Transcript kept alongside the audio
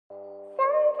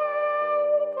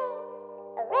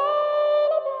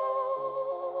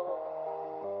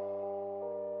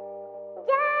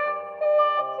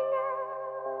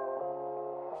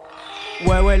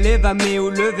Ouais, Llévame ou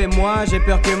levez-moi. J'ai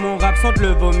peur que mon rap sente le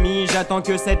vomi. J'attends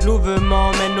que cette louve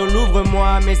m'emmène au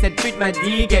Louvre-moi. Mais cette pute m'a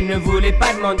dit qu'elle ne voulait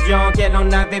pas de mendiant, qu'elle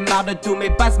en avait marre de tous mes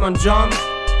passements de jambes.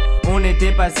 On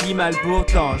n'était pas si mal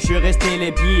pourtant. Je suis resté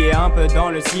les pieds un peu dans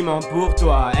le ciment pour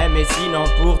toi. Mais sinon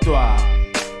pour toi,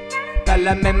 t'as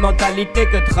la même mentalité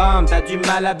que Trump. T'as du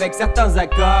mal avec certains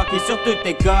accords qui surtout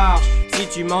t'écorchent. Si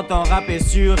tu m'entends rapper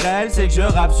sur elle, c'est que je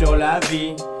rappe sur la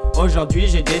vie. Aujourd'hui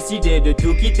j'ai décidé de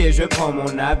tout quitter, je prends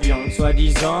mon avion.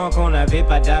 Soi-disant qu'on n'avait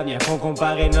pas d'avenir, qu'on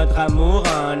comparait notre amour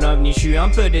à un ovni. Je suis un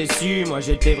peu déçu, moi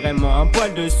j'étais vraiment un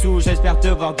poil dessous. J'espère te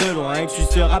voir de loin et que tu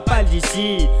seras pas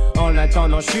d'ici. En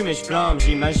attendant je fume et je flambe,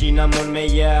 j'imagine un monde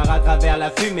meilleur à travers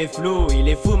la fumée floue. Il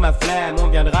est fou ma flemme, on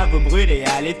viendra vous brûler,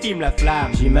 allez filme la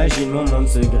flamme. J'imagine mon monde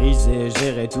se griser,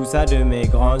 gérer tout ça de mes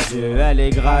grands yeux. Elle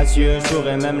est gracieuse, je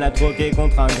pourrais même la troquer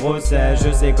contre un gros sel.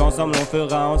 Je sais qu'ensemble on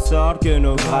fera en sorte que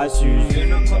nos que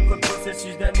nos propres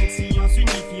processus d'annexion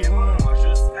s'unifieront. Moi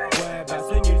je serai, ouais bah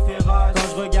ce nul féroce.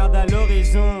 Quand je regarde à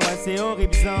l'horizon, ouais c'est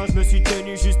horrible ça. Je me suis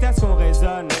tenu juste à ce qu'on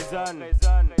résonne.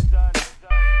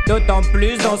 D'autant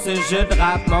plus dans ce jeu de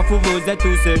rap, m'en fous vous êtes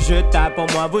tous je tape. Pour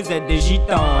moi vous êtes des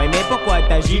gitans, et mais pourquoi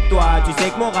t'agis toi? Tu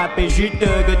sais que mon rap est juteux,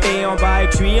 que t'es en bas et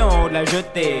que je suis en haut de la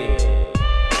jetée.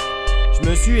 Je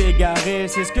me suis égaré,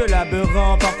 c'est ce que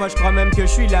l'aberrant. Parfois je crois même que je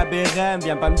suis l'aberrant.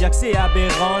 Viens pas me dire que c'est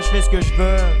aberrant, je fais ce que je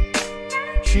veux.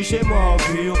 Je suis chez moi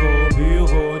au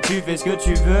bureau. Tu fais ce que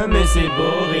tu veux mais c'est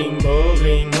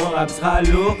boring. Mon rap sera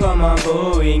lourd comme un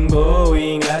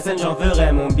Boeing. La scène j'en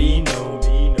ferai mon bino.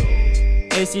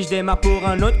 Et si je démarre pour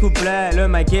un autre couplet, le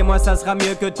mic et moi ça sera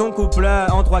mieux que ton couple.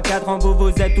 En 3-4 ans vous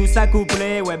êtes tous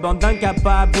accouplés. Ouais bande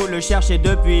d'incapables, vous le cherchez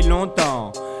depuis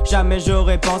longtemps. Jamais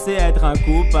j'aurais pensé être un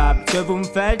coupable. Ce que vous me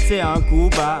faites c'est un coup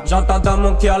bas. J'entends dans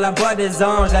mon cœur la voix des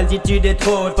anges. L'altitude est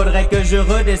trop haute, faudrait que je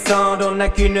redescende. On n'a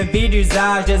qu'une vie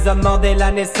d'usage. Des hommes morts dès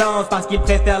la naissance parce qu'ils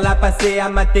préfèrent la passer à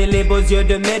mater les beaux yeux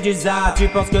de Médusa. Tu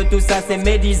penses que tout ça c'est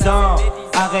médisant?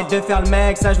 Arrête de faire le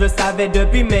mec, ça je le savais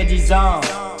depuis mes 10 ans.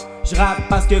 Je rappe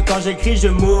parce que quand j'écris je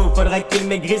move. Faudrait qu'il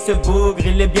maigrisse ce bougre,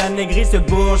 il est bien aigri ce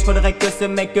bourge. Faudrait que ce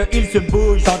mec il se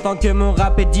bouge. T'entends que mon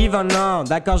rap est divin, non?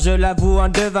 D'accord je l'avoue, un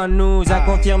devant nous a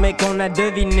confirmé qu'on a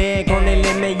deviné qu'on est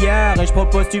les meilleurs. Et je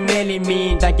propose tu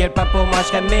m'élimines. T'inquiète pas pour moi je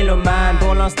serai mélomane.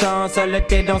 Pour l'instant seul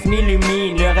tes danses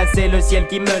m'illuminent. Le reste c'est le ciel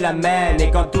qui me l'amène. Et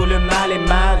quand tout le mal est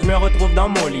mal, je me retrouve dans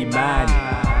mon liman.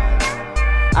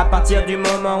 À partir du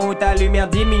moment où ta lumière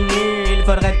diminue, il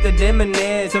faudrait te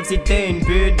démener, sauf si t'es une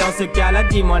pute. Dans ce cas-là,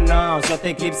 dis-moi non. Sur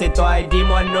tes clips, c'est toi et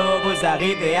dis-moi non. Vous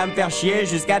arrivez à me faire chier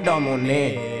jusqu'à dans mon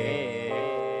nez.